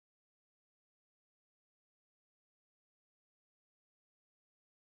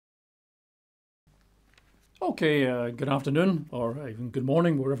Okay, good afternoon or even good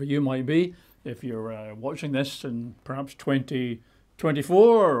morning, wherever you might be. If you're watching this in perhaps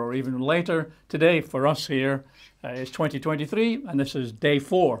 2024 or even later, today for us here is 2023, and this is day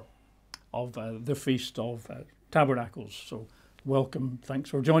 4 of the Feast of Tabernacles. So welcome,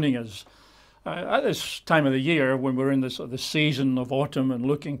 thanks for joining us. At this time of the year, when we're in this the season of autumn and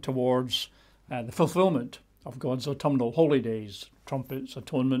looking towards the fulfillment of God's autumnal holy days, trumpets,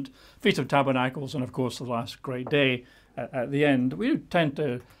 atonement, Feast of Tabernacles, and of course the last great day at the end, we tend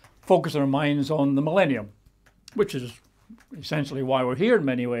to focus our minds on the millennium, which is essentially why we're here in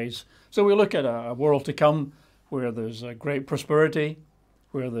many ways. So we look at a world to come where there's great prosperity,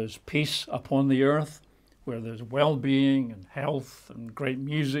 where there's peace upon the earth, where there's well-being and health and great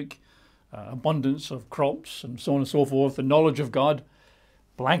music, abundance of crops and so on and so forth, the knowledge of God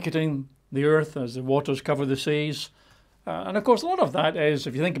blanketing the earth as the waters cover the seas. And of course, a lot of that is,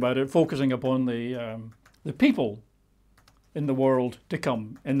 if you think about it, focusing upon the people in the world to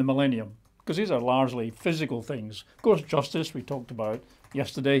come in the millennium, because these are largely physical things. Of course, justice, we talked about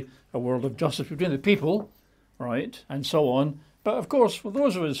yesterday, a world of justice between the people, right, and so on. But of course, for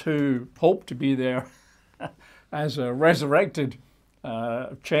those of us who hope to be there as resurrected,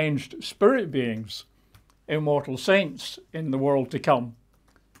 changed spirit beings, immortal saints in the world to come,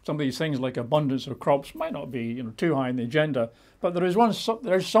 some of these things like abundance of crops might not be too high in the agenda, but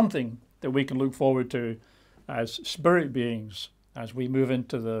there's something that we can look forward to as spirit beings as we move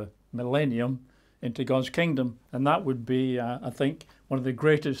into the millennium, into God's kingdom. And that would be, I think, one of the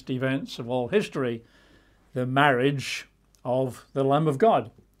greatest events of all history, the marriage of the Lamb of God,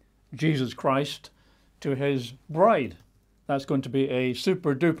 Jesus Christ, to his bride. That's going to be a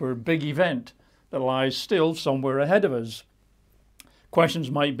super duper big event that lies still somewhere ahead of us.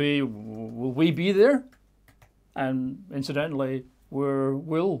 Questions might be, will we be there? And incidentally, where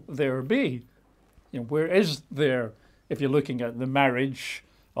will there be? Where is there, if you're looking at the marriage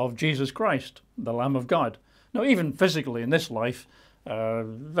of Jesus Christ, the Lamb of God? Now, even physically in this life,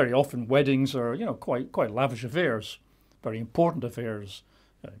 very often weddings are, quite lavish affairs, very important affairs.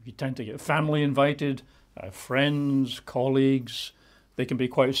 You tend to get family invited, friends, colleagues. They can be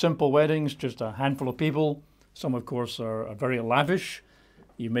quite simple weddings, just a handful of people. Some, of course, are very lavish.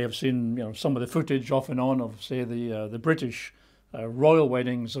 You may have seen, some of the footage off and on of, say, the British royal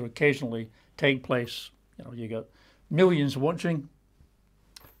weddings that occasionally take place. You got millions watching.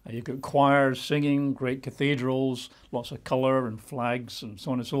 You've got choirs singing, great cathedrals, lots of colour and flags and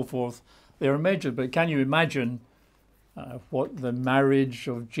so on and so forth. They're major, but can you imagine what the marriage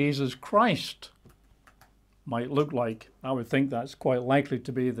of Jesus Christ might look like? I would think that's quite likely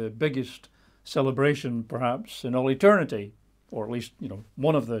to be the biggest celebration perhaps in all eternity, or at least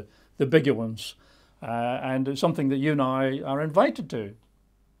one of the bigger ones, and it's something that you and I are invited to.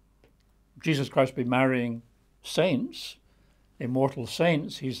 Jesus Christ will be marrying saints, immortal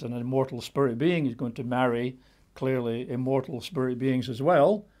saints. He's an immortal spirit being. He's going to marry clearly immortal spirit beings as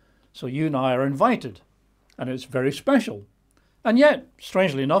well. So you and I are invited, and it's very special. And yet,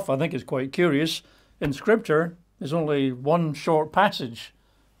 strangely enough, I think it's quite curious, in Scripture there's only one short passage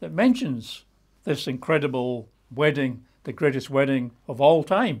that mentions this incredible wedding, the greatest wedding of all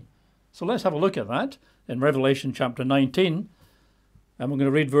time. So let's have a look at that in Revelation chapter 19. And we're going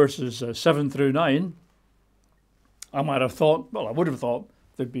to read verses 7 through 9. I would have thought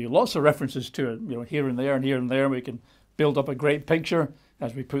there'd be lots of references to it, here and there and here and there. We can build up a great picture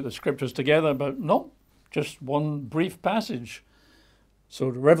as we put the scriptures together, but no, just one brief passage. So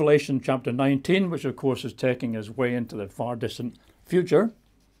Revelation chapter 19, which of course is taking us way into the far distant future.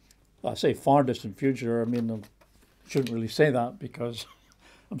 I say far distant future, I shouldn't really say that, because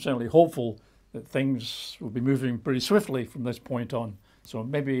I'm certainly hopeful that things will be moving pretty swiftly from this point on. So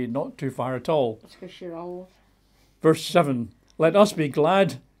maybe not too far at all. It's because you're old. Verse 7, let us be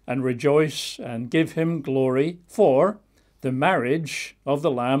glad and rejoice and give him glory, for the marriage of the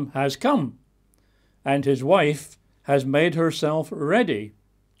Lamb has come, and his wife has made herself ready.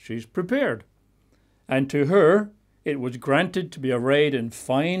 She's prepared. And to her it was granted to be arrayed in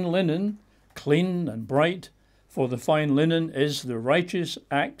fine linen, clean and bright, for the fine linen is the righteous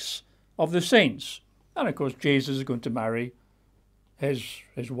acts of the saints. And of course, Jesus is going to marry his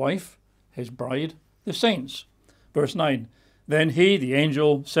wife, his bride, the saints. Verse 9, then he, the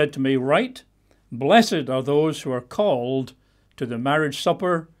angel, said to me, write, blessed are those who are called to the marriage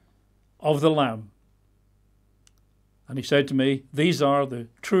supper of the Lamb. And he said to me, these are the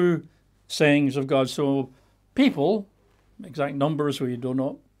true sayings of God. So people, exact numbers we do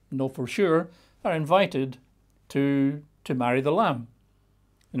not know for sure, are invited to marry the Lamb,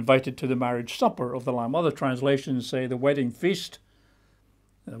 invited to the marriage supper of the Lamb. Other translations say the wedding feast.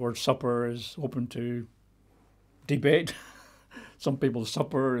 The word supper is open to debate. Some people's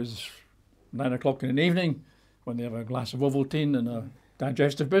supper is 9 o'clock in the evening when they have a glass of Ovaltine and a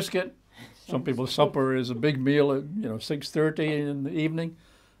digestive biscuit. Some people's supper is a big meal at 6:30 in the evening.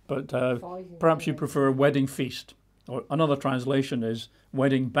 But perhaps you prefer wedding feast. Or another translation is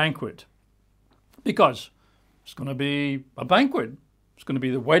wedding banquet. Because it's going to be a banquet. It's going to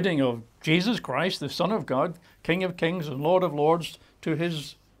be the wedding of Jesus Christ, the Son of God, King of Kings and Lord of Lords, to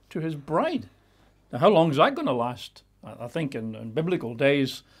his bride. Now, how long is that going to last? I think in biblical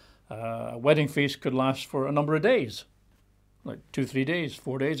days, a wedding feast could last for a number of days, like 2-3 days,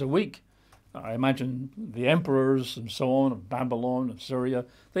 4 days, a week. I imagine the emperors and so on of Babylon and Syria,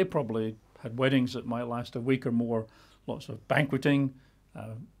 they probably had weddings that might last a week or more. Lots of banqueting,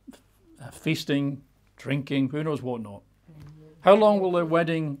 feasting, drinking, who knows what not. How long will the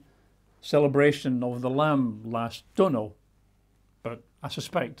wedding celebration of the Lamb last? Don't know. But I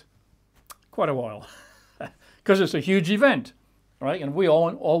suspect quite a while. Because it's a huge event, right? And we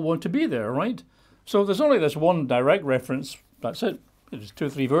all want to be there, right? So there's only this one direct reference, that's it. It's 2 or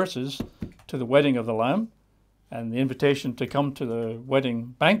 3 verses to the wedding of the Lamb and the invitation to come to the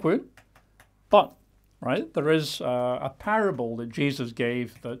wedding banquet. But, right, there is a parable that Jesus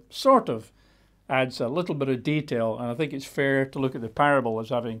gave that sort of adds a little bit of detail, and I think it's fair to look at the parable as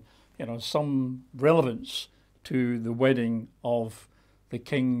having, some relevance to the wedding of the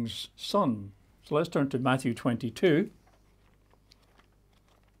king's son. So let's turn to Matthew 22,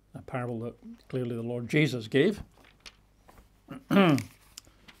 a parable that clearly the Lord Jesus gave. I'm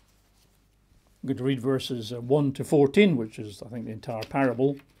going to read verses 1 to 14, which is, I think, the entire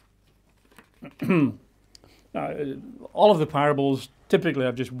parable. All of the parables typically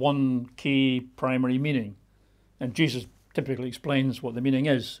have just one key primary meaning, and Jesus typically explains what the meaning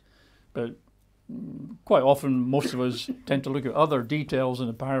is. But quite often, most of us tend to look at other details in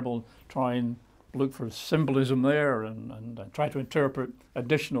the parable, try and look for symbolism there, and try to interpret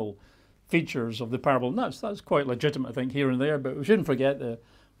additional features of the parable. And that's quite legitimate, I think, here and there, but we shouldn't forget the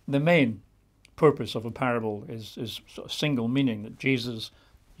main purpose of a parable is sort of single meaning that Jesus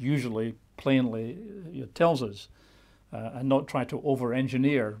usually plainly tells us, and not try to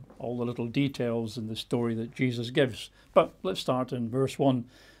over-engineer all the little details in the story that Jesus gives. But let's start in verse 1.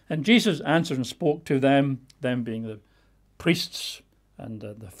 And Jesus answered and spoke to them being the priests and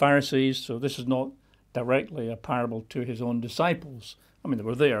the Pharisees. So this is not directly a parable to his own disciples. I mean, they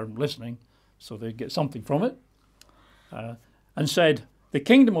were there listening, so they'd get something from it. And said, the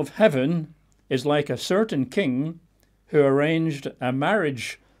kingdom of heaven is like a certain king who arranged a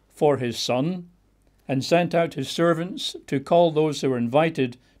marriage for his son and sent out his servants to call those who were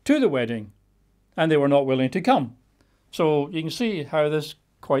invited to the wedding, and they were not willing to come. So you can see how this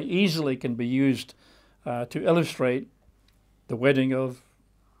quite easily can be used to illustrate the wedding of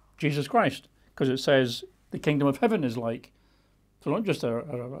Jesus Christ, because it says the kingdom of heaven is like. So not just a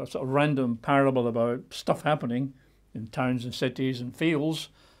sort of random parable about stuff happening in towns and cities and fields.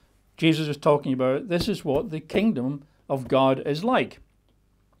 Jesus is talking about this is what the kingdom of God is like.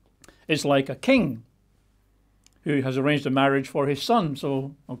 It's like a king who has arranged a marriage for his son.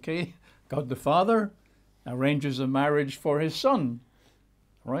 So, okay, God the Father arranges a marriage for his son,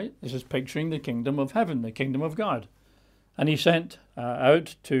 right? This is picturing the kingdom of heaven, the kingdom of God. And he sent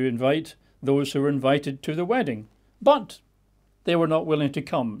out to invite those who were invited to the wedding. But they were not willing to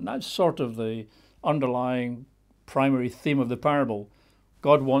come. And that's sort of the underlying primary theme of the parable.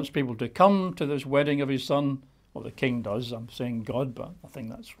 God wants people to come to this wedding of his son. Well, the king does. I'm saying God, but I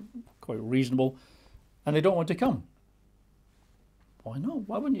think that's quite reasonable. And they don't want to come. Why not?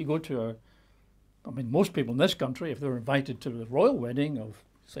 Why wouldn't you go to most people in this country, if they were invited to the royal wedding of,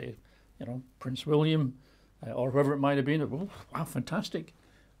 say, Prince William or whoever it might have been, well, wow, fantastic.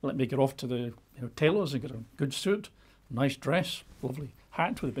 Let me get off to the tailors and get a good suit, nice dress, lovely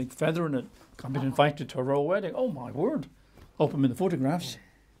hat with a big feather in it. I've been invited to a royal wedding. Oh, my word. Hope I'm in the photographs,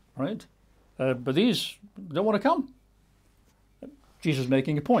 right? But these don't want to come. Jesus is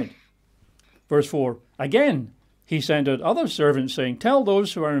making a point. Verse 4, again, he sent out other servants saying, tell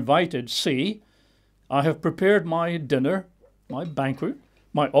those who are invited, see, I have prepared my dinner, my banquet,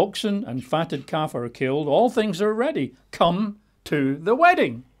 my oxen and fatted calf are killed, all things are ready. Come to the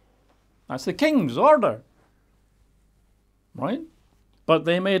wedding. That's the king's order, right? But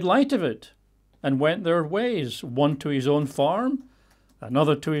they made light of it and went their ways, one to his own farm,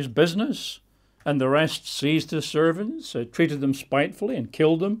 another to his business, and the rest seized his servants, treated them spitefully and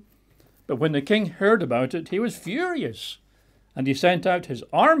killed them. But when the king heard about it, he was furious, and he sent out his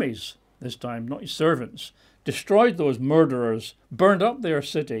armies, this time not his servants, destroyed those murderers, burned up their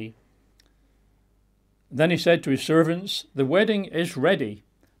city. Then he said to his servants, the wedding is ready,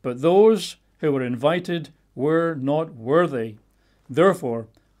 but those who were invited were not worthy. Therefore,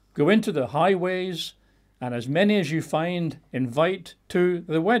 go into the highways, and as many as you find, invite to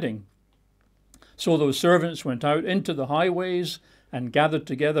the wedding." So those servants went out into the highways and gathered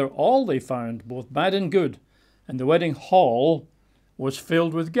together all they found, both bad and good, and the wedding hall was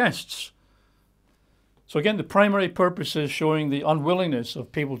filled with guests. So again, the primary purpose is showing the unwillingness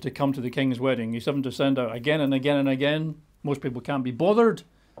of people to come to the king's wedding. He's having to send out again and again and again. Most people can't be bothered.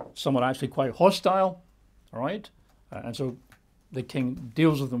 Some are actually quite hostile, all right? And so the king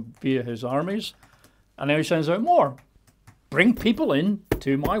deals with them via his armies. And now he sends out more. Bring people in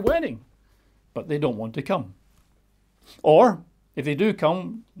to my wedding. But they don't want to come. Or, if they do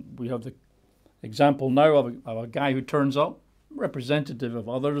come, we have the example now of a guy who turns up, representative of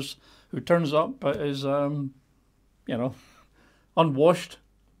others, who turns up but is, unwashed,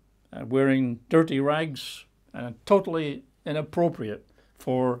 wearing dirty rags, and totally inappropriate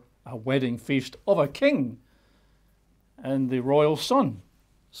for a wedding feast of a king and the royal son.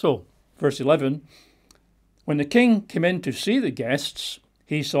 So, verse 11, "When the king came in to see the guests,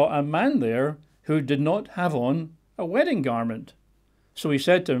 he saw a man there who did not have on a wedding garment. So he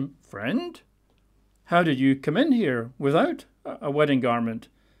said to him, 'Friend, how did you come in here without a wedding garment?'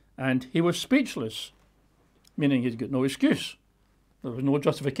 And he was speechless," meaning he'd got no excuse. There was no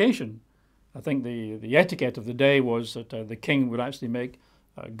justification. I think the etiquette of the day was that the king would actually make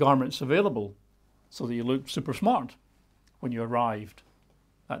garments available so that you looked super smart when you arrived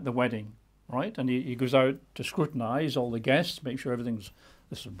at the wedding, right? And he goes out to scrutinize all the guests, make sure this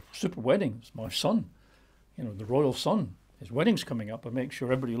is a super wedding. It's my son, the royal son. His wedding's coming up, and make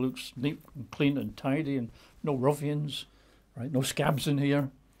sure everybody looks neat and clean and tidy and no ruffians, right? No scabs in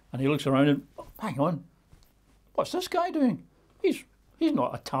here. And he looks around and, hang on, what's this guy doing? He's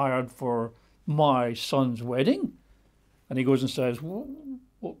not attired for my son's wedding. And he goes and says,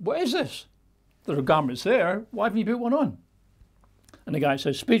 what is this? There are garments there. Why haven't you put one on? And the guy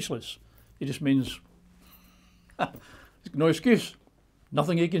says, speechless. It just means no excuse.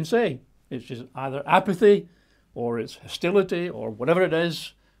 Nothing he can say. It's just either apathy or it's hostility or whatever it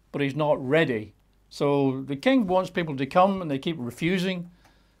is, but he's not ready. So the king wants people to come and they keep refusing.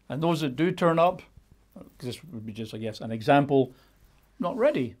 And those that do turn up, this would be just, I guess, an example, not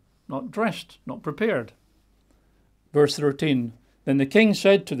ready, not dressed, not prepared. Verse 13, "Then the king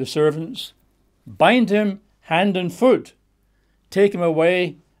said to the servants, 'Bind him hand and foot, take him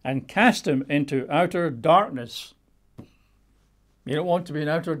away and cast him into outer darkness.'" You don't want to be in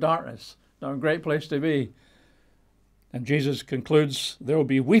outer darkness. Not a great place to be. And Jesus concludes, "There will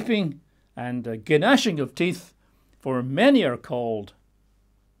be weeping and gnashing of teeth, for many are called,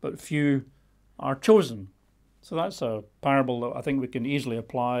 but few are chosen." So that's a parable that I think we can easily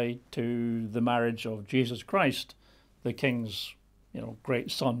apply to the marriage of Jesus Christ, the King's, great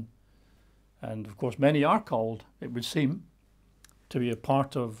son. And of course, many are called, it would seem, to be a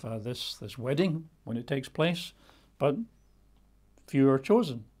part of this wedding when it takes place, but few are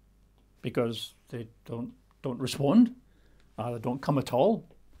chosen because they don't respond, either don't come at all,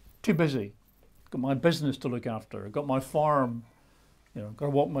 too busy, got my business to look after, got my farm, got to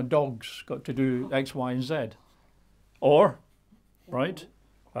walk my dogs, got to do X, Y, and Z. Or, right,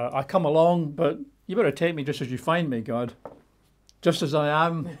 I come along, but you better take me just as you find me, God, just as I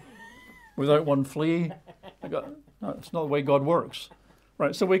am, without one flea. That's not the way God works.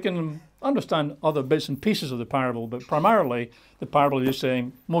 Right, so we can understand other bits and pieces of the parable, but primarily the parable is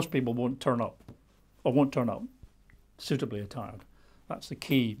saying most people won't turn up suitably attired. That's the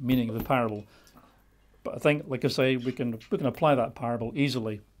key meaning of the parable. But I think, like I say, we can apply that parable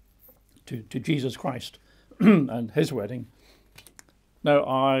easily to Jesus Christ and his wedding. Now,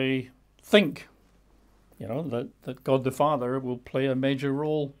 I think, that God the Father will play a major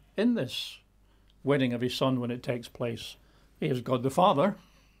role in this wedding of his son when it takes place. He is God the Father.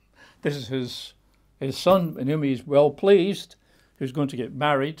 This is his son in whom he's well pleased, who's going to get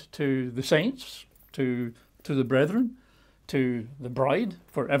married to the saints, to the brethren, to the bride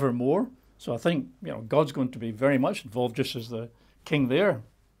forevermore. So I think, God's going to be very much involved, just as the king there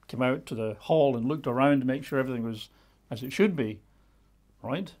came out to the hall and looked around to make sure everything was as it should be,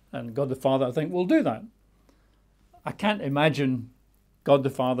 right? And God the Father, I think, will do that. I can't imagine God the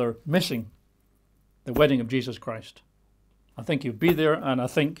Father missing the wedding of Jesus Christ. I think he'll be there, and I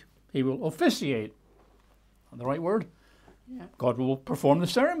think he will officiate. Is that the right word? Yeah. God will perform the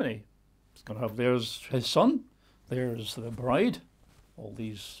ceremony. He's going to have, there's his son, there's the bride, all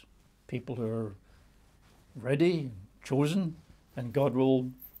these people who are ready, chosen, and God will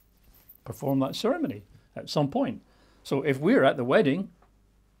perform that ceremony at some point. So if we're at the wedding,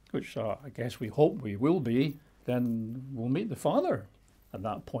 which I guess we hope we will be, then we'll meet the Father at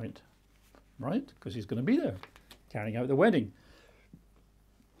that point. right? Because he's going to be there carrying out the wedding.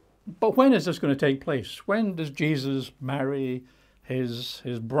 But when is this going to take place? When does Jesus marry his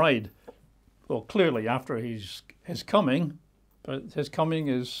bride? Well, clearly after his coming, but his coming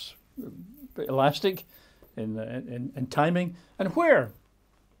is elastic in timing. And where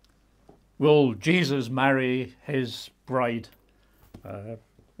will Jesus marry his bride?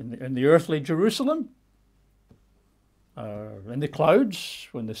 In the earthly Jerusalem? In the clouds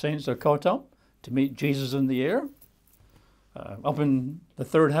when the saints are caught up to meet Jesus in the air? Up in the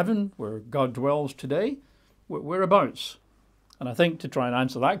third heaven where God dwells today? Whereabouts? And I think to try and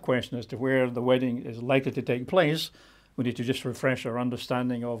answer that question as to where the wedding is likely to take place, we need to just refresh our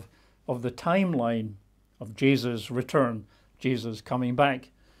understanding of the timeline of Jesus' return, Jesus coming back.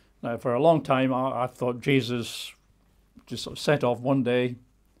 Now, for a long time, I thought Jesus just sort of set off one day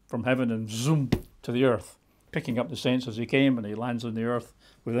from heaven and zoom to the earth, picking up the saints as he came, and he lands on the earth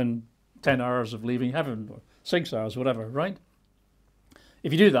within 10 hours of leaving heaven, or 6 hours, whatever, right?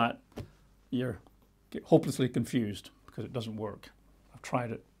 If you do that, you're hopelessly confused because it doesn't work. I've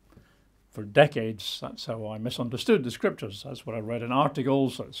tried it for decades. That's how I misunderstood the scriptures. That's what I read in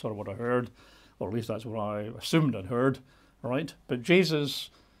articles. That's sort of what I heard, or at least that's what I assumed I'd heard, right? But Jesus,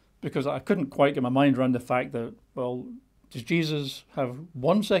 because I couldn't quite get my mind around the fact that, well, does Jesus have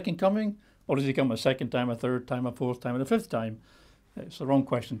one second coming, or does he come a second time, a third time, a fourth time, and a fifth time? It's the wrong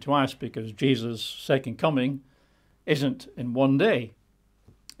question to ask, because Jesus' second coming isn't in one day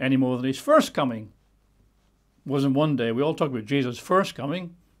any more than his first coming was in one day. We all talk about Jesus' first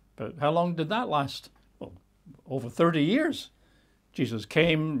coming, but how long did that last? Well, over 30 years. Jesus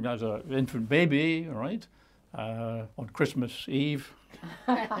came as an infant baby, all right, on Christmas Eve,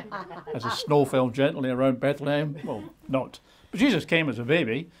 as the snow fell gently around Bethlehem. Well, not. But Jesus came as a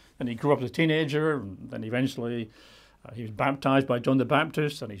baby, and he grew up as a teenager, and then eventually he was baptized by John the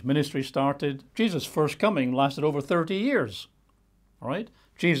Baptist, and his ministry started. Jesus' first coming lasted over 30 years, all right?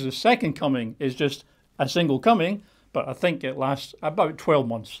 Jesus' second coming is just a single coming, but I think it lasts about 12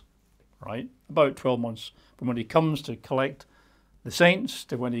 months, right? About 12 months from when he comes to collect the saints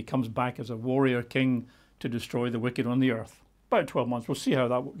to when he comes back as a warrior king to destroy the wicked on the earth. About 12 months. We'll see how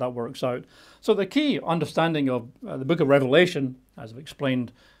that works out. So the key understanding of the book of Revelation, as I've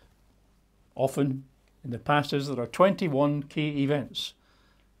explained often in the past, is there are 21 key events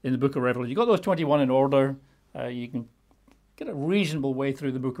in the book of Revelation. You've got those 21 in order, you can get a reasonable way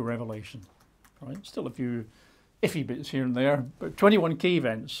through the book of Revelation. Right? Still a few iffy bits here and there, but 21 key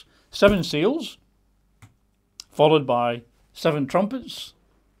events. 7 seals, followed by 7 trumpets,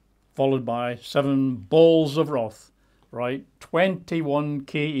 followed by 7 balls of wrath. Right? 21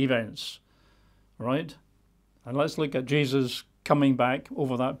 key events. Right? And let's look at Jesus coming back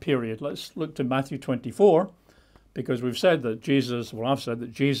over that period. Let's look to Matthew 24, because we've said that Jesus, well, I've said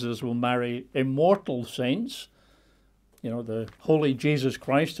that Jesus will marry immortal saints. You know, the holy Jesus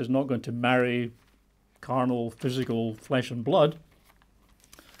Christ is not going to marry carnal, physical flesh and blood.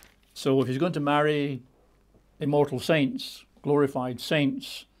 So if he's going to marry immortal saints, glorified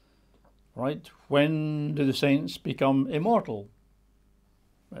saints, right, when do the saints become immortal?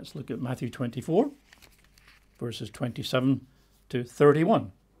 Let's look at Matthew 24, verses 27 to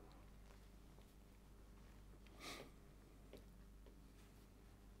 31.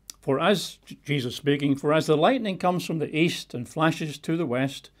 For as, Jesus speaking, for as the lightning comes from the east and flashes to the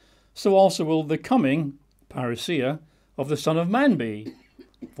west, so also will the coming, parousia, of the Son of Man be.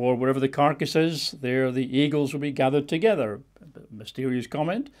 For wherever the carcass is, there the eagles will be gathered together. A mysterious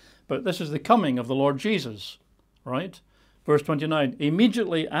comment, but this is the coming of the Lord Jesus, right? Verse 29,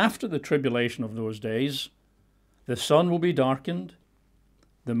 immediately after the tribulation of those days, the sun will be darkened,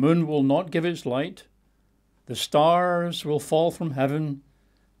 the moon will not give its light, the stars will fall from heaven,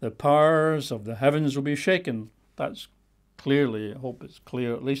 the powers of the heavens will be shaken. That's clearly, I hope it's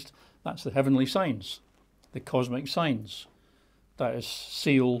clear at least, that's the heavenly signs, the cosmic signs. That is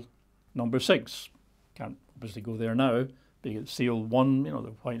seal number 6. Can't obviously go there now, but you get seal 1, you know,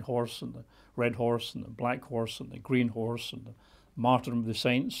 the white horse and the red horse and the black horse and the green horse and the martyrdom of the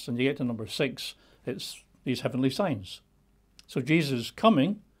saints. And you get to number 6, it's these heavenly signs. So Jesus'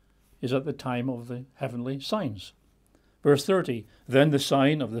 coming is at the time of the heavenly signs. Verse 30, then the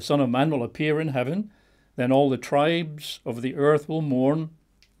sign of the Son of Man will appear in heaven, then all the tribes of the earth will mourn.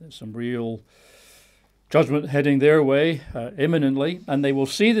 There's some real judgment heading their way imminently, and they will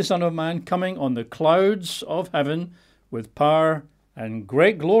see the Son of Man coming on the clouds of heaven with power and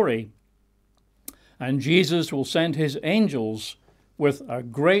great glory. And Jesus will send his angels with a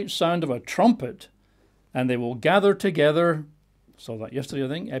great sound of a trumpet, and they will gather together, saw that yesterday I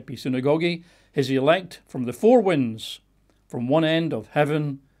think, episynagoge, his elect from the 4 winds, from one end of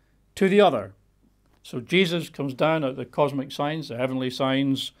heaven to the other. So Jesus comes down at the cosmic signs, the heavenly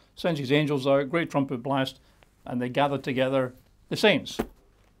signs, sends his angels out, great trumpet blast, and they gather together the saints.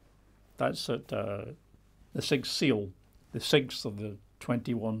 That's at the sixth seal, the sixth of the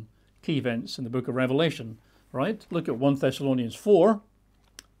 21 key events in the book of Revelation, right? Look at 1 Thessalonians 4,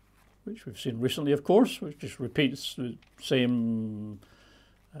 which we've seen recently, of course, which just repeats the same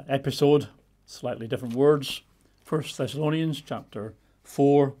episode, slightly different words. 1 Thessalonians chapter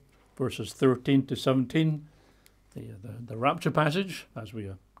 4, verses 13 to 17, the rapture passage, as we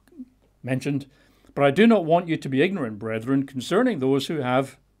mentioned. But I do not want you to be ignorant, brethren, concerning those who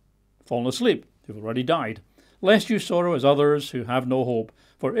have fallen asleep, who have already died, lest you sorrow as others who have no hope.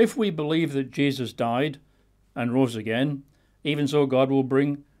 For if we believe that Jesus died and rose again, even so God will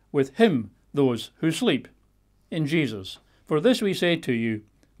bring with him those who sleep in Jesus. For this we say to you,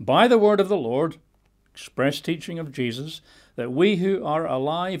 by the word of the Lord, express teaching of Jesus, that we who are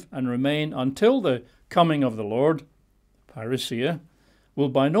alive and remain until the coming of the Lord, parousia, will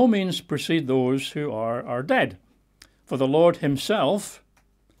by no means precede those who are dead. For the Lord himself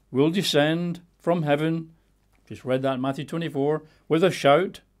will descend from heaven, just read that in Matthew 24, with a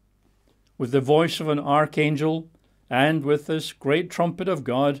shout, with the voice of an archangel, and with this great trumpet of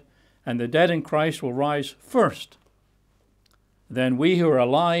God, and the dead in Christ will rise first. Then we who are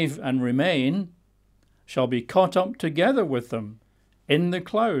alive and remain shall be caught up together with them in the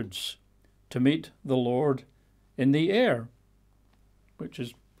clouds to meet the Lord in the air, which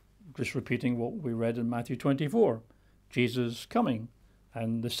is just repeating what we read in Matthew 24, Jesus coming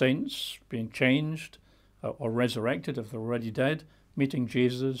and the saints being changed or resurrected if they're already dead, meeting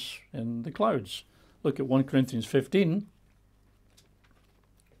Jesus in the clouds. Look at 1 Corinthians 15.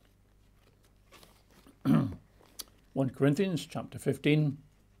 1 Corinthians chapter 15.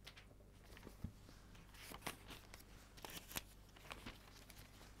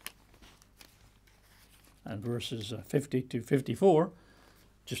 And verses 50 to 54,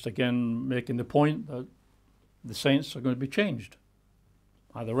 just again making the point that the saints are going to be changed,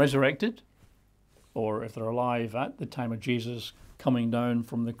 either resurrected, or if they're alive at the time of Jesus coming down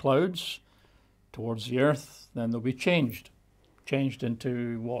from the clouds towards the earth, then they'll be changed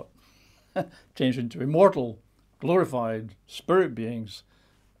into what? Changed into immortal, glorified spirit beings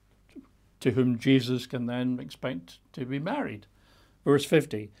to whom Jesus can then expect to be married. Verse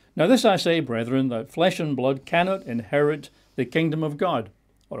 50, now this I say, brethren, that flesh and blood cannot inherit the kingdom of God,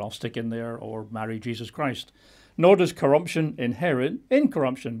 or I'll stick in there, or marry Jesus Christ. Nor does corruption inherit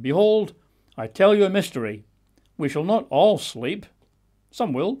incorruption. Behold, I tell you a mystery. We shall not all sleep.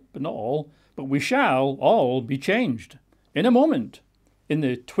 Some will, but not all. But we shall all be changed. In a moment, in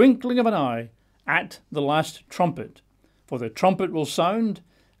the twinkling of an eye, at the last trumpet. For the trumpet will sound,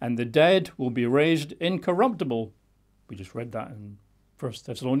 and the dead will be raised incorruptible. We just read that in 1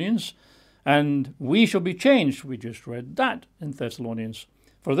 Thessalonians. And we shall be changed. We just read that in Thessalonians.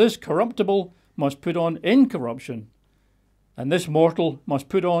 For this corruptible must put on incorruption, and this mortal must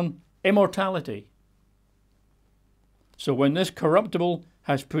put on immortality. So when this corruptible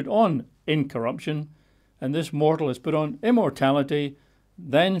has put on incorruption, and this mortal has put on immortality,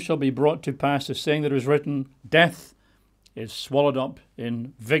 then shall be brought to pass the saying that is written, death is swallowed up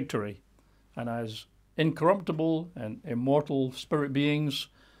in victory. And as incorruptible and immortal spirit beings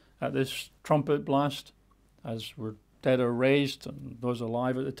at this trumpet blast, as we're dead are raised and those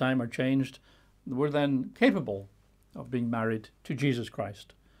alive at the time are changed, we're then capable of being married to Jesus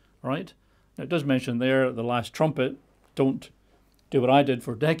Christ, right? Now, it does mention there the last trumpet. Don't do what I did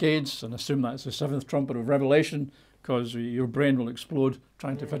for decades and assume that's the seventh trumpet of Revelation, because your brain will explode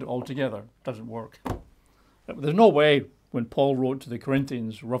trying to fit it all together. It doesn't work. There's no way when Paul wrote to the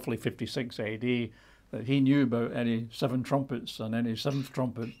Corinthians, roughly 56 AD, that he knew about any seven trumpets and any seventh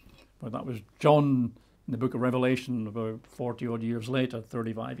trumpet. But that was John in the book of Revelation about 40 odd years later,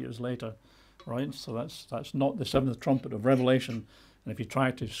 35 years later, right? So that's not the seventh trumpet of Revelation. And if you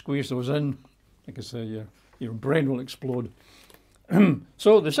try to squeeze those in, like I say, your brain will explode.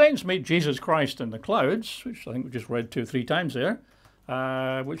 So the saints meet Jesus Christ in the clouds, which I think we just read 2 or 3 times there,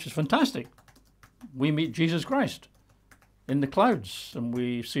 which is fantastic. We meet Jesus Christ in the clouds, and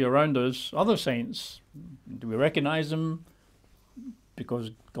we see around us other saints. Do we recognize them?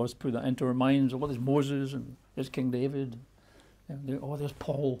 Because God's put that into our minds. Oh, there's Moses, and there's King David. There's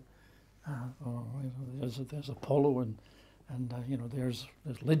Paul. There's Apollo, and there's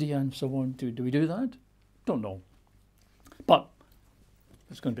Lydia, and so on. Do we do that? Don't know. But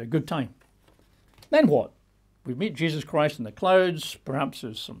it's going to be a good time. Then what? We meet Jesus Christ in the clouds. Perhaps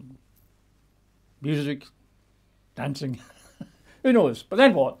there's some music, dancing. Who knows? But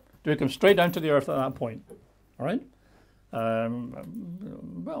then what? Do we come straight down to the earth at that point? All right?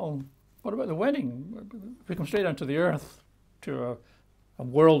 Well, what about the wedding? If we come straight down to the earth, to a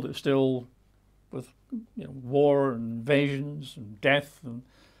world that's still with war and invasions and death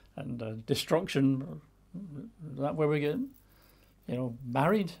and destruction, is that where we get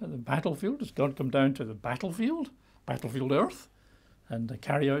married at the battlefield? Does God come down to the battlefield Earth, and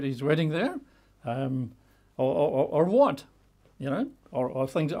carry out His wedding there, or what? Or are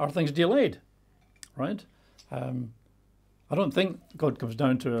things delayed, right? I don't think God comes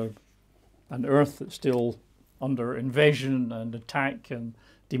down to an earth that's still under invasion and attack and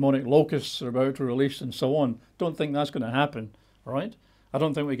demonic locusts are about to release and so on. Don't think that's going to happen, right? I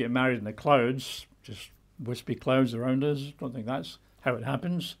don't think we get married in the clouds, just wispy clouds around us. Don't think that's how it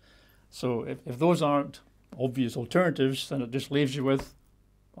happens. So if those aren't obvious alternatives, then it just leaves you with,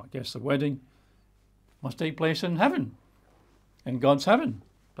 I guess, the wedding must take place in heaven, in God's heaven.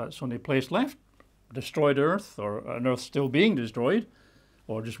 That's the only place left. Destroyed earth, or an earth still being destroyed,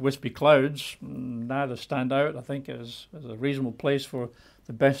 or just wispy clouds, neither stand out, I think, as a reasonable place for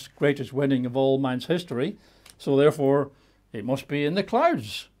the best, greatest wedding of all man's history. So therefore, it must be in the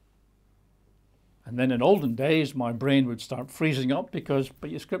clouds. And then in olden days, my brain would start freezing up but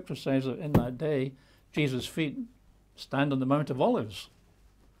your scripture says that in that day, Jesus' feet stand on the Mount of Olives.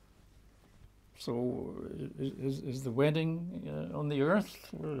 So is the wedding on the earth,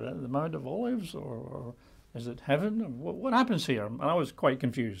 at the Mount of Olives, or is it heaven? What happens here? And I was quite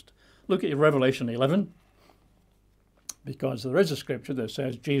confused. Look at Revelation 11, because there is a scripture that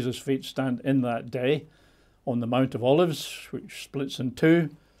says Jesus' feet stand in that day on the Mount of Olives, which splits in two,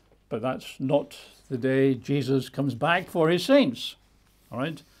 but that's not the day Jesus comes back for His saints. All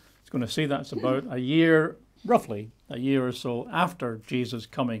right? It's going to see that's about a year, roughly a year or so after Jesus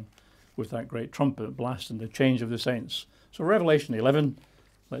coming with that great trumpet blast and the change of the saints. So Revelation 11,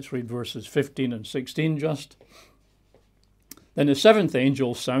 let's read verses 15 and 16 just. Then the seventh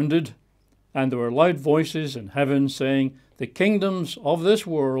angel sounded, and there were loud voices in heaven saying, "The kingdoms of this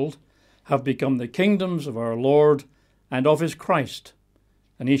world have become the kingdoms of our Lord and of His Christ,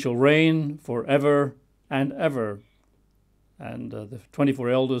 and He shall reign forever and ever." And the 24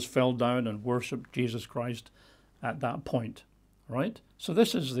 elders fell down and worshipped Jesus Christ at that point. Right? So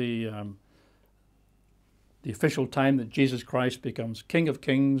this is the official time that Jesus Christ becomes King of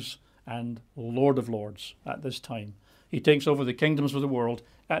Kings and Lord of Lords at this time. He takes over the kingdoms of the world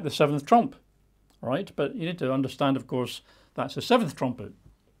at the seventh trump. Right? But you need to understand, of course, that's the seventh trumpet.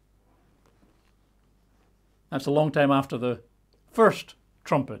 That's a long time after the first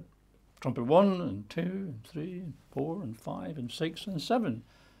trumpet. Trumpet 1 and 2 and 3 and 4 and 5 and 6 and 7.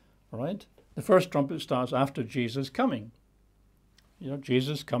 Right? The first trumpet starts after Jesus coming.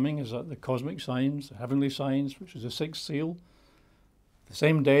 Jesus coming is at the cosmic signs, the heavenly signs, which is the sixth seal. The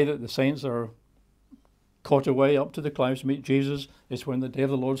same day that the saints are caught away up to the clouds to meet Jesus is when the day of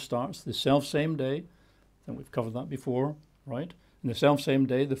the Lord starts, the self-same day. And we've covered that before, right? And the self-same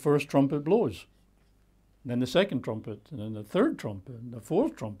day, the first trumpet blows. And then the second trumpet, and then the third trumpet, and the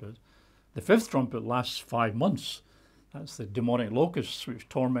fourth trumpet. The fifth trumpet lasts 5 months. That's the demonic locusts which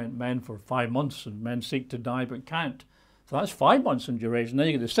torment men for 5 months, and men seek to die but can't. So that's 5 months in duration. Then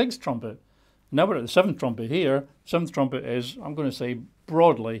you get the sixth trumpet. Now we're at the seventh trumpet here. Seventh trumpet is, I'm going to say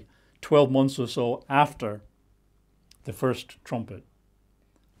broadly, 12 months or so after the first trumpet.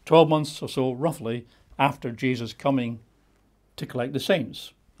 12 months or so, roughly, after Jesus coming to collect the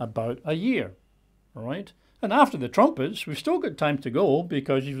saints. About a year. All right? And after the trumpets, we've still got time to go,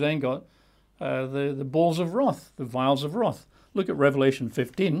 because you've then got the bowls of wrath, the vials of wrath. Look at Revelation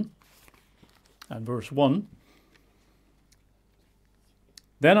 15 and verse 1.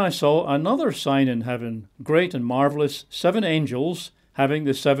 Then I saw another sign in heaven, great and marvelous, 7 angels having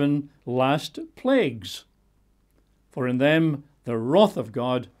the 7 last plagues. For in them the wrath of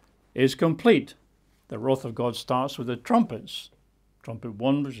God is complete. The wrath of God starts with the trumpets. Trumpet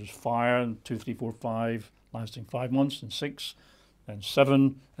 1, which is fire, and 2, 3, 4, 5, lasting 5 months, and 6, and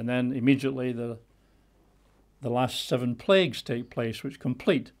 7, and then immediately the last 7 plagues take place, which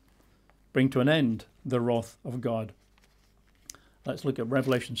bring to an end the wrath of God. Let's look at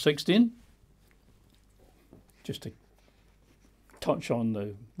Revelation 16, just to touch on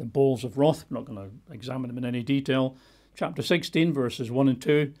the bowls of wrath. I'm not going to examine them in any detail. Chapter 16, verses 1 and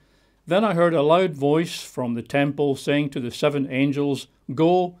 2. Then I heard a loud voice from the temple saying to the 7 angels,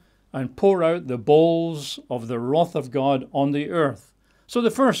 "Go and pour out the bowls of the wrath of God on the earth." So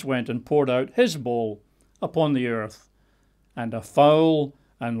the first went and poured out his bowl upon the earth, and a foul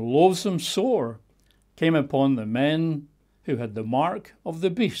and loathsome sore came upon the men who had the mark of the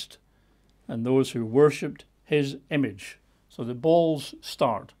beast and those who worshipped his image. So the bowls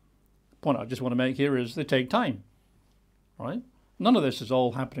start. The point I just want to make here is they take time. right? None of this is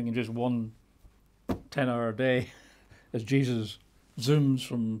all happening in just one 10-hour day as Jesus zooms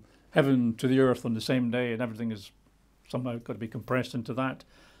from heaven to the earth on the same day, and everything is somehow got to be compressed into that.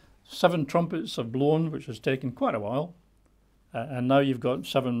 7 trumpets have blown, which has taken quite a while. And now you've got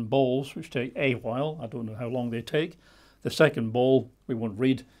 7 bowls, which take a while. I don't know how long they take. The second bowl, we won't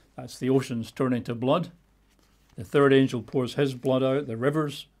read. That's the oceans turning to blood. The third angel pours his blood out. The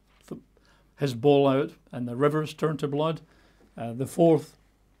rivers, his bowl out, and the rivers turn to blood. The fourth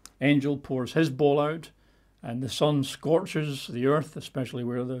angel pours his bowl out, and the sun scorches the earth, especially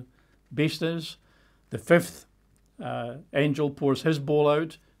where the beast is. The fifth angel pours his bowl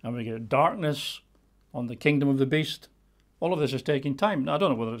out, and we get darkness on the kingdom of the beast. All of this is taking time. Now, I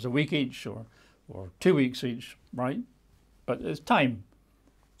don't know whether it's a week each or 2 weeks each, right? But it's time,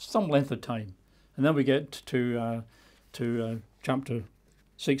 some length of time. And then we get to chapter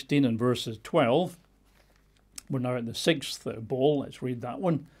 16 and verses 12. We're now at the 6th bowl. Let's read that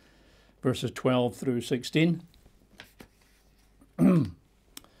one, verses 12 through 16. Then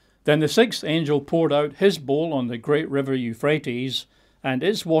the 6th angel poured out his bowl on the great river Euphrates, and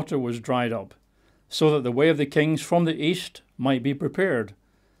its water was dried up, so that the way of the kings from the east might be prepared.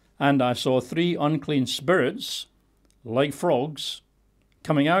 And I saw 3 unclean spirits, like frogs,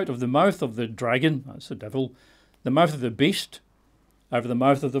 coming out of the mouth of the dragon, that's the devil, the mouth of the beast, out of the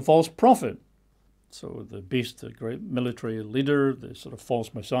mouth of the false prophet. So the beast, the great military leader, the sort of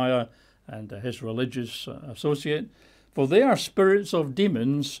false messiah, and his religious associate. For they are spirits of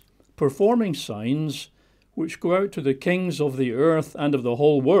demons, performing signs, which go out to the kings of the earth and of the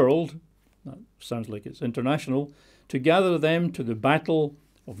whole world, that sounds like it's international, to gather them to the battle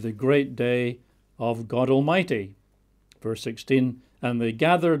of the great day of God Almighty. Verse 16, and they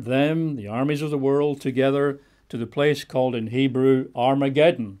gathered them, the armies of the world, together to the place called in Hebrew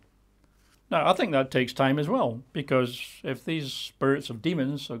Armageddon. Now, I think that takes time as well, because if these spirits of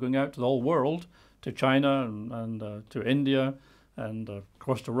demons are going out to the whole world, to China and to India and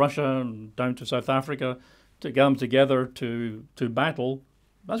across to Russia and down to South Africa, to get them together to battle,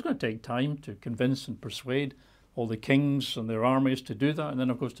 that's going to take time to convince and persuade all the kings and their armies to do that, and then,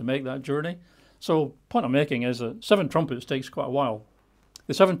 of course, to make that journey. So, point I'm making is that 7 trumpets takes quite a while.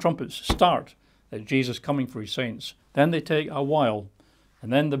 The 7 trumpets start at Jesus coming for his saints. Then they take a while.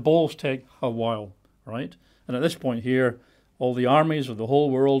 And then the bowls take a while, right? And at this point here, all the armies of the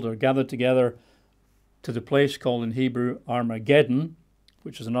whole world are gathered together to the place called in Hebrew Armageddon,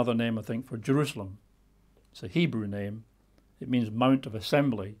 which is another name, I think, for Jerusalem. It's a Hebrew name. It means Mount of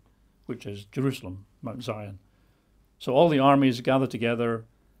Assembly, which is Jerusalem, Mount Zion. So all the armies gather together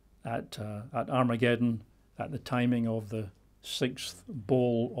at Armageddon at the timing of the 6th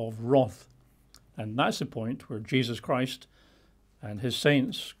bowl of wrath. And that's the point where Jesus Christ and his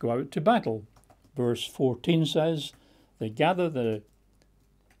saints go out to battle. Verse 14 says, they gather the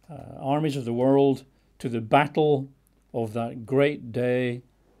armies of the world to the battle of that great day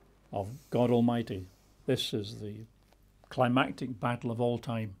of God Almighty. This is the climactic battle of all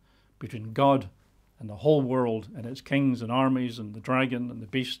time between God and the whole world and its kings and armies and the dragon and the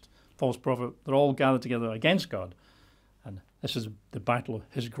beast, false prophet. They're all gathered together against God. And this is the battle of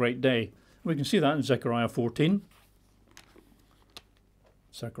his great day. We can see that in Zechariah 14.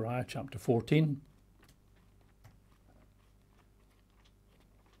 Zechariah chapter 14.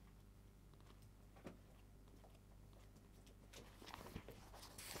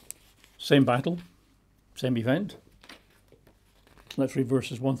 Same battle, same event. Let's read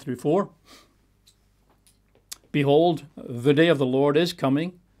verses 1 through 4. Behold, the day of the Lord is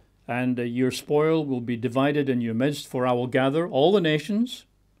coming, and your spoil will be divided in your midst, for I will gather all the nations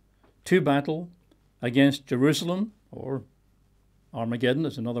to battle against Jerusalem, or Armageddon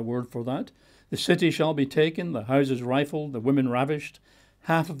is another word for that. The city shall be taken, the houses rifled, the women ravished.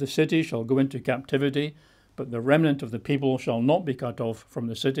 Half of the city shall go into captivity, but the remnant of the people shall not be cut off from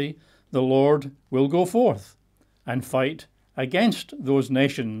the city. The Lord will go forth and fight against those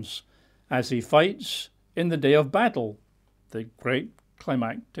nations as he fights in the day of battle, the great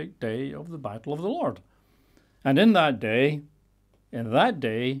climactic day of the battle of the Lord. And in that day,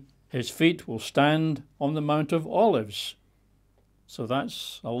 his feet will stand on the Mount of Olives. So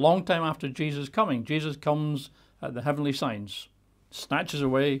that's a long time after Jesus coming. Jesus comes at the heavenly signs, snatches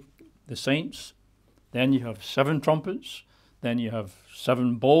away the saints. Then you have 7 trumpets. Then you have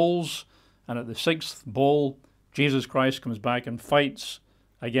 7 bowls. And at the 6th bowl, Jesus Christ comes back and fights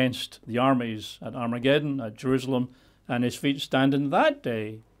against the armies at Armageddon, at Jerusalem, and his feet stand in that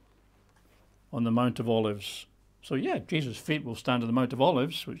day on the Mount of Olives. So yeah, Jesus' feet will stand on the Mount of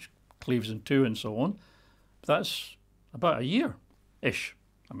Olives, which cleaves in 2 and so on. But that's about a year-ish.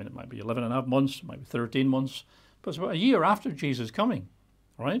 I mean, it might be 11 and a half months, it might be 13 months, But it's about a year after Jesus' coming,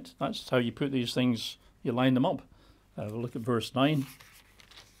 right? That's how you put these things, you line them up. We'll look at verse 9.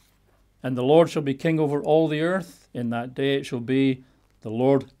 And the Lord shall be king over all the earth. In that day it shall be, the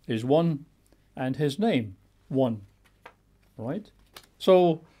Lord is one, and his name one. Right?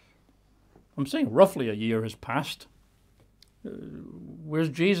 So, I'm saying roughly a year has passed. Where's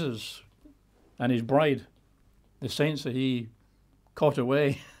Jesus and his bride? The saints that he caught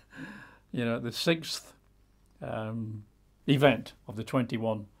away, the sixth event of the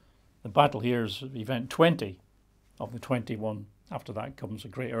 21. The battle here is event 20 of the 21. After that comes a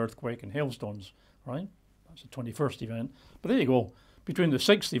great earthquake and hailstones, right? That's the 21st event. But there you go. Between the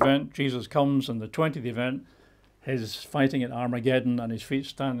 6th event, Jesus comes, and the 20th event, his fighting at Armageddon and his feet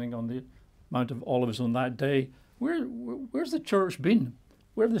standing on the Mount of Olives on that day. Where's the church been?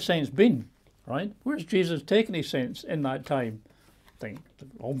 Where have the saints been, right? Where's Jesus taken his saints in that time? I think the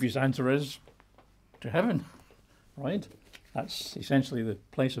obvious answer is to heaven, right? That's essentially the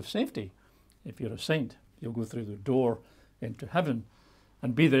place of safety. If you're a saint, you'll go through the door into heaven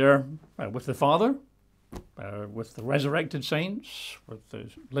and be there with the Father, with the resurrected saints, with the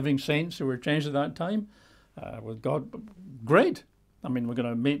living saints who were changed at that time, with God. Great. I mean, we're going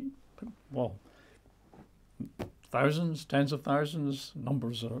to meet, thousands, tens of thousands.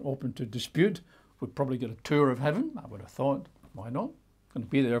 Numbers are open to dispute. We'd probably get a tour of heaven. I would have thought, why not? Going to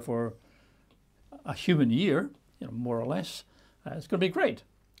be there for a human year, more or less. It's going to be great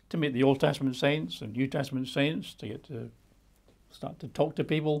to meet the Old Testament saints and New Testament saints, to get to start to talk to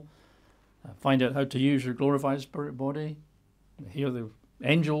people, find out how to use your glorified spirit body, hear the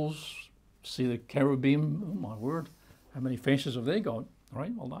angels, see the cherubim. Oh my word, how many faces have they got,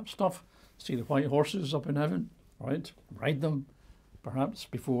 right? All that stuff. See the white horses up in heaven, right? Ride them, perhaps,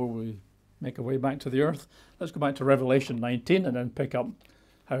 before we make our way back to the earth. Let's go back to Revelation 19 and then pick up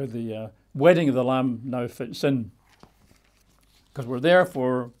how the wedding of the Lamb now fits in. Because we're there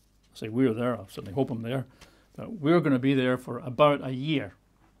for, I certainly hope I'm there, but we're going to be there for about a year.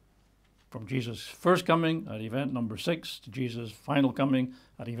 From Jesus' first coming at event number 6 to Jesus' final coming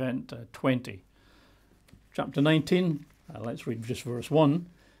at event 20. Chapter 19, let's read just verse 1.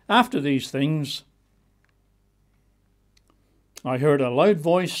 After these things, I heard a loud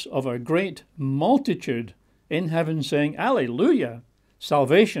voice of a great multitude in heaven saying, Alleluia!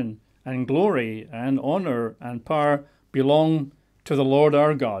 Salvation and glory and honor and power belong to the Lord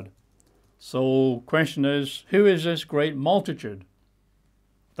our God. So, question is, who is this great multitude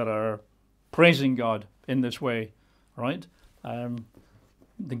that are praising God in this way, right?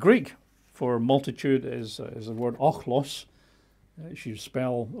 The Greek for multitude is the word ochlos. It should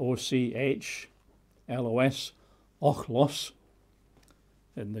spell O-C-H-L-O-S, ochlos.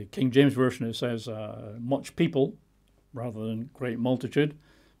 In the King James Version it says much people rather than great multitude,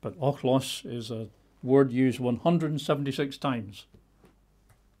 but ochlos is a word used 176 times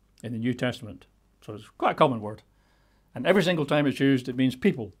in the New Testament. So it's quite a common word. And every single time it's used, it means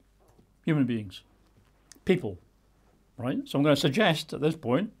people, human beings, people, right? So I'm going to suggest at this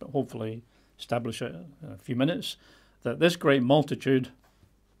point, but hopefully establish it in a few minutes, that this great multitude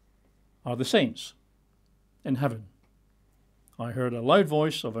are the saints in heaven. I heard a loud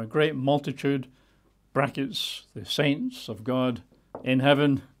voice of a great multitude, brackets, the saints of God in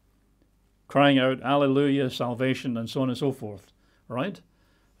heaven, crying out, Alleluia, salvation, and so on and so forth, right?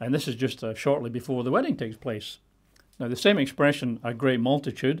 And this is just shortly before the wedding takes place. Now, the same expression, a great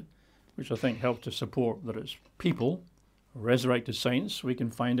multitude, which I think helps to support that it's people, resurrected saints, we can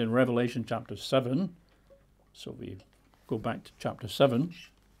find in Revelation chapter 7. So we go back to chapter 7.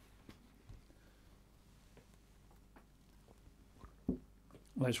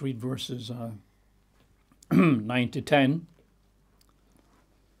 Let's read verses 9 to 10.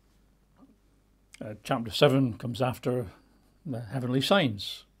 Chapter 7 comes after the heavenly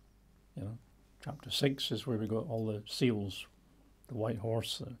signs. Chapter 6 is where we got all the seals, the white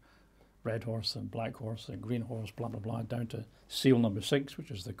horse, the red horse, the black horse, the green horse, blah, blah, blah, down to seal number 6, which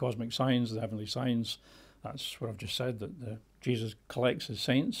is the cosmic signs, the heavenly signs. That's what I've just said, that Jesus collects his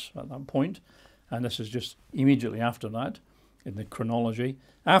saints at that point. And this is just immediately after that in the chronology.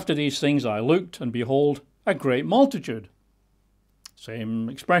 After these things I looked, and behold, a great multitude. Same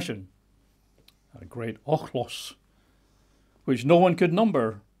expression. A great ochlos, which no one could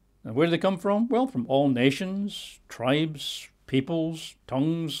number. And where did they come from? Well, from all nations, tribes, peoples,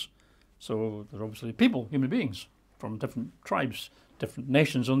 tongues. So they're obviously people, human beings, from different tribes, different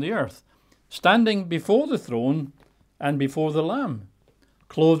nations on the earth, standing before the throne and before the Lamb,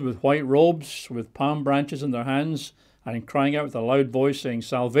 clothed with white robes, with palm branches in their hands, and crying out with a loud voice, saying,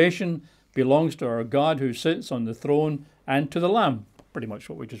 Salvation belongs to our God who sits on the throne and to the Lamb. Pretty much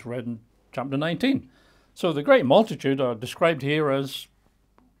what we just read in chapter 19. So the great multitude are described here as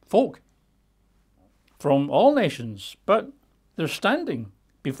folk from all nations, but they're standing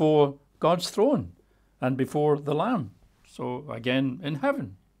before God's throne and before the Lamb. So again, in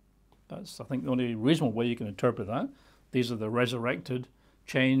heaven. That's, I think, the only reasonable way you can interpret that. These are the resurrected,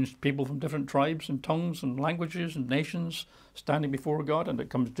 changed people from different tribes and tongues and languages and nations standing before God, and it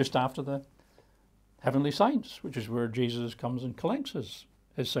comes just after the heavenly saints, which is where Jesus comes and collects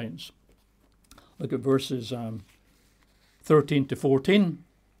his saints. Look at verses 13 to 14.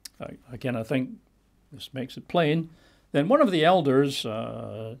 Again, I think this makes it plain. Then one of the elders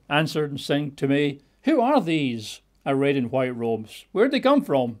answered and said to me, "Who are these arrayed in white robes? Where did they come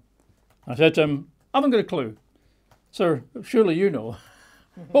from?" I said to him, "I haven't got a clue." "Sir, surely you know."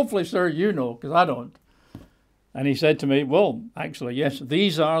 "Hopefully, sir, you know, because I don't." And he said to me, "Well, actually, yes,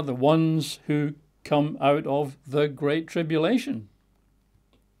 these are the ones who come out of the great tribulation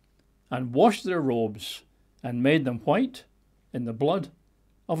and washed their robes and made them white in the blood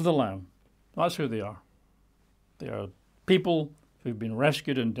of the Lamb." That's who they are. They are people who've been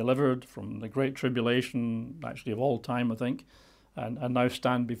rescued and delivered from the great tribulation, actually of all time, I think, and now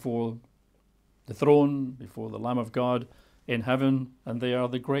stand before the throne, before the Lamb of God in heaven, and they are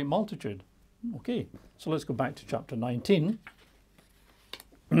the great multitude. Okay, so let's go back to chapter 19.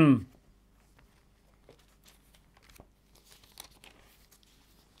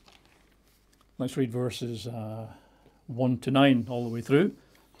 Let's read verses 1 to 9 all the way through.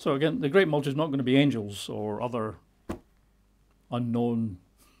 So again, the great multitude is not going to be angels or other unknown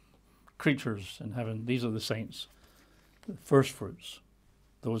creatures in heaven. These are the saints, the first fruits,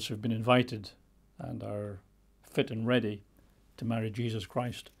 those who have been invited and are fit and ready to marry Jesus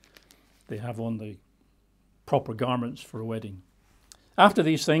Christ. They have on the proper garments for a wedding. After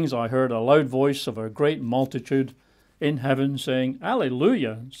these things I heard a loud voice of a great multitude in heaven saying,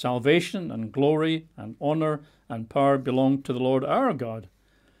 "Alleluia! Salvation and glory and honour and power belong to the Lord our God.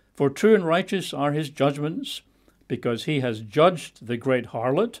 For true and righteous are his judgments, because he has judged the great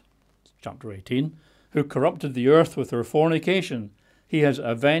harlot," chapter 18, "who corrupted the earth with her fornication. He has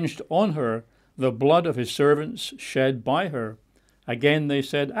avenged on her the blood of his servants shed by her." Again they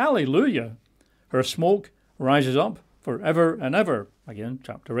said, "Alleluia! Her smoke rises up for ever and ever." Again,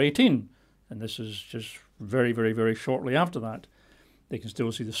 chapter 18. And this is just very, very, very shortly after that. They can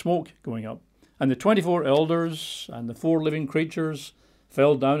still see the smoke going up. "And the 24 elders and the 4 living creatures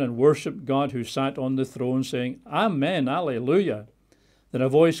fell down and worshipped God who sat on the throne, saying, Amen, Alleluia. Then a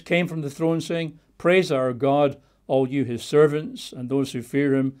voice came from the throne saying, Praise our God, all you his servants, and those who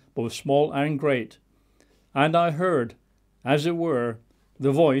fear him, both small and great. And I heard, as it were,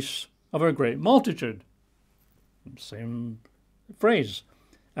 the voice of a great multitude. Same phrase.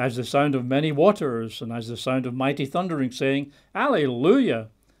 As the sound of many waters, and as the sound of mighty thundering, saying, Alleluia,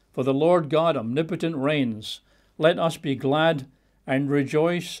 for the Lord God omnipotent reigns. Let us be glad and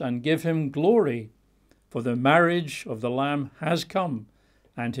rejoice and give him glory, for the marriage of the Lamb has come,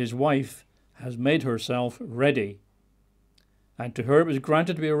 and his wife has made herself ready. And to her it was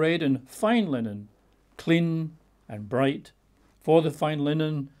granted to be arrayed in fine linen, clean and bright, for the fine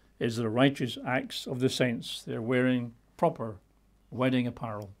linen is the righteous acts of the saints. They're wearing proper wedding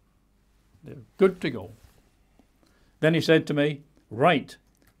apparel. They're good to go. Then he said to me, Right,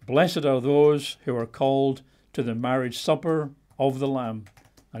 blessed are those who are called to the marriage supper of the Lamb.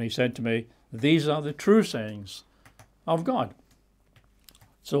 And he said to me, These are the true sayings of God.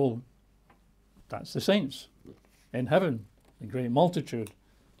 So that's the saints in heaven, the great multitude.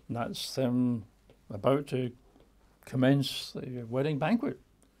 And that's them about to commence the wedding banquet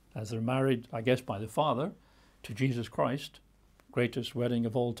as they're married, I guess, by the Father to Jesus Christ, greatest wedding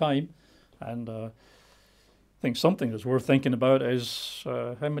of all time. And I think something that's worth thinking about is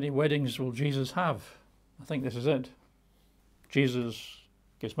how many weddings will Jesus have? I think this is it. Jesus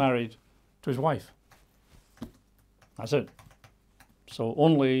gets married to his wife. That's it. So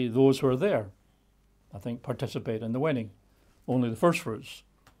only those who are there, I think, participate in the wedding. Only the first fruits.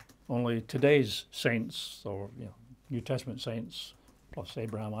 Only today's saints, or New Testament saints, plus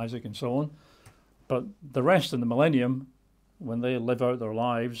Abraham, Isaac, and so on. But the rest in the millennium, when they live out their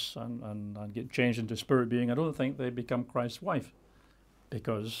lives and get changed into spirit being, I don't think they become Christ's wife,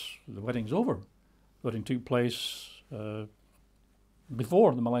 because the wedding's over. The wedding took place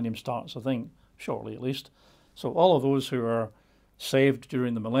before the millennium starts, I think, shortly at least. So all of those who are saved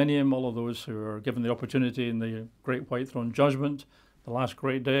during the millennium, all of those who are given the opportunity in the great white throne judgment, the last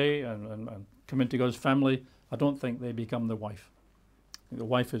great day, and come into God's family, I don't think they become the wife. I think the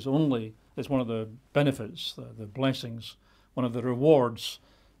wife is it's one of the benefits, the blessings, one of the rewards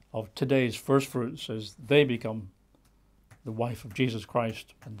of today's first fruits is they become the wife of Jesus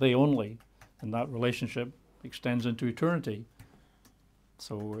Christ, and they only And that relationship extends into eternity.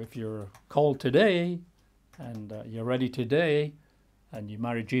 So if you're called today, and you're ready today, and you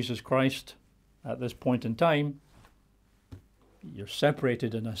marry Jesus Christ at this point in time, you're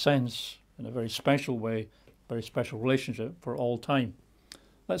separated in a sense, in a very special way, very special relationship for all time.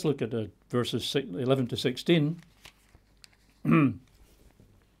 Let's look at verses 11 to 16.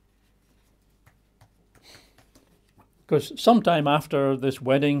 Because sometime after this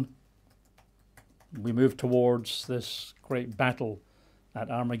wedding, we move towards this great battle at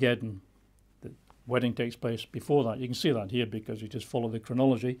Armageddon. The wedding takes place before that. You can see that here because you just follow the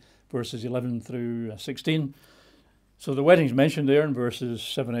chronology, verses 11 through 16. So the wedding's mentioned there in verses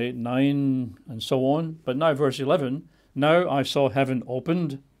 7, 8, 9, and so on. But now verse 11, now I saw heaven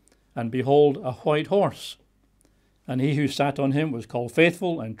opened, and behold, a white horse. And he who sat on him was called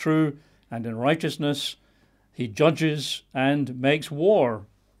Faithful and True, and in righteousness he judges and makes war.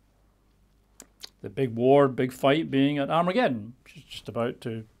 The big war, big fight being at Armageddon, which is just about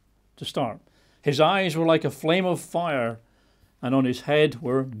to start. His eyes were like a flame of fire, and on his head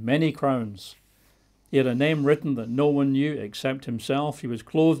were many crowns. He had a name written that no one knew except himself. He was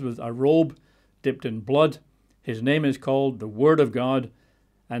clothed with a robe dipped in blood. His name is called the Word of God.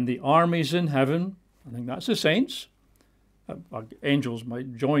 And the armies in heaven, I think that's the saints. Angels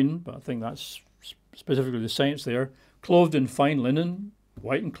might join, but I think that's specifically the saints there, clothed in fine linen,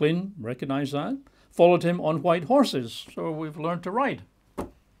 white and clean, recognize that, followed him on white horses. So we've learned to ride.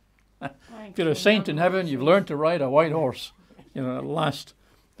 If you're a saint in heaven, you've learned to ride a white horse. You know, at last,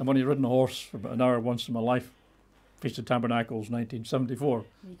 I've only ridden a horse for about an hour once in my life. Feast of Tabernacles, 1974.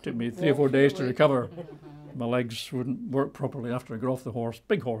 Took me 3 or 4 days to recover. My legs wouldn't work properly after I got off the horse.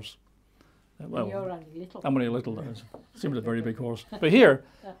 Big horse. Well, you're only little. I'm only little. It seemed a very big horse. But here,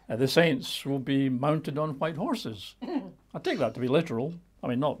 the saints will be mounted on white horses. I take that to be literal. I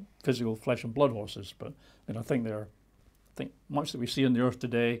mean, not physical flesh and blood horses, but I think much that we see on the earth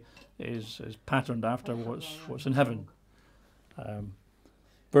today is patterned after what's in heaven.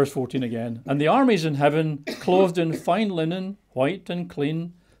 Verse 14 again. And the armies in heaven, clothed in fine linen, white and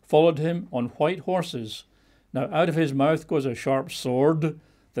clean, followed him on white horses. Now out of his mouth goes a sharp sword,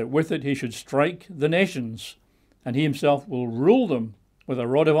 that with it he should strike the nations, and he himself will rule them with a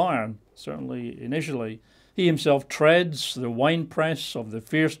rod of iron. Certainly initially. He himself treads the winepress of the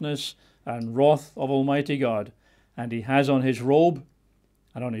fierceness and wrath of Almighty God. And he has on his robe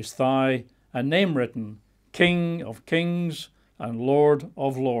and on his thigh a name written, King of Kings and Lord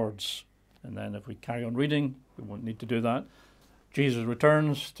of Lords. And then if we carry on reading, we won't need to do that. Jesus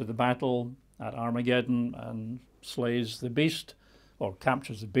returns to the battle at Armageddon and slays the beast, or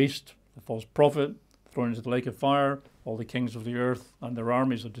captures the beast, the false prophet, thrown into the lake of fire. All the kings of the earth and their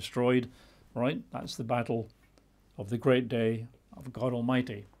armies are destroyed. Right? That's the battle of the great day of God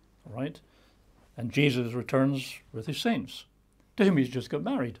Almighty. Right? And Jesus returns with his saints, to whom he's just got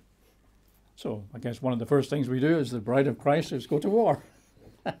married. So I guess one of the first things we do as the bride of Christ is go to war.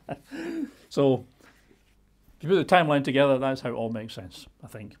 So if you put the timeline together, that's how it all makes sense, I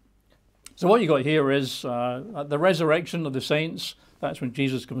think. So what you got here is at the resurrection of the saints, that's when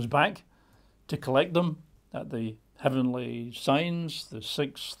Jesus comes back to collect them at the heavenly signs, the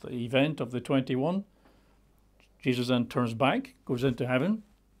 6th event of the 21. Jesus then turns back, goes into heaven,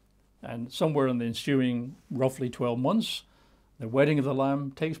 and somewhere in the ensuing roughly 12 months, the wedding of the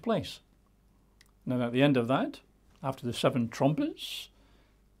Lamb takes place. Now at the end of that, after the 7 trumpets,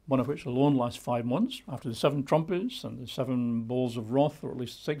 one of which alone lasts 5 months, after the 7 trumpets and the 7 bowls of wrath, or at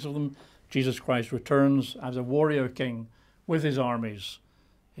least 6 of them, Jesus Christ returns as a warrior king with his armies,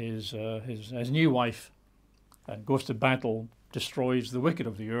 his new wife, and goes to battle, destroys the wicked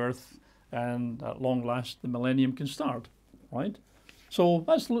of the earth, and at long last the millennium can start, right? So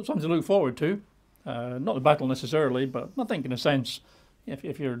that's something to look forward to. Not the battle necessarily, but I think in a sense,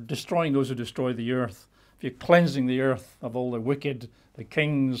 if you're destroying those who destroy the earth, if you're cleansing the earth of all the wicked, the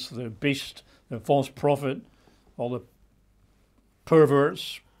kings, the beast, the false prophet, all the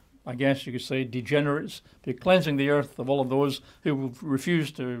perverts, I guess you could say degenerates, if you're cleansing the earth of all of those who will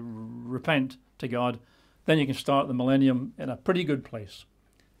refuse to repent to God, then you can start the millennium in a pretty good place.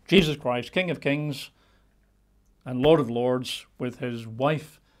 Jesus Christ, King of Kings and Lord of Lords, with his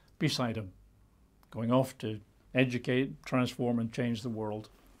wife beside him, going off to educate, transform and change the world,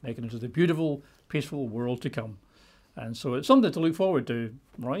 make it into the beautiful, peaceful world to come. And so it's something to look forward to,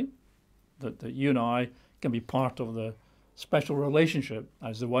 right? That you and I can be part of the special relationship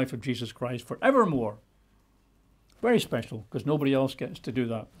as the wife of Jesus Christ forevermore. Very special, because nobody else gets to do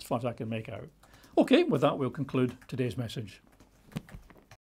that, as far as I can make out. Okay, with that we'll conclude today's message.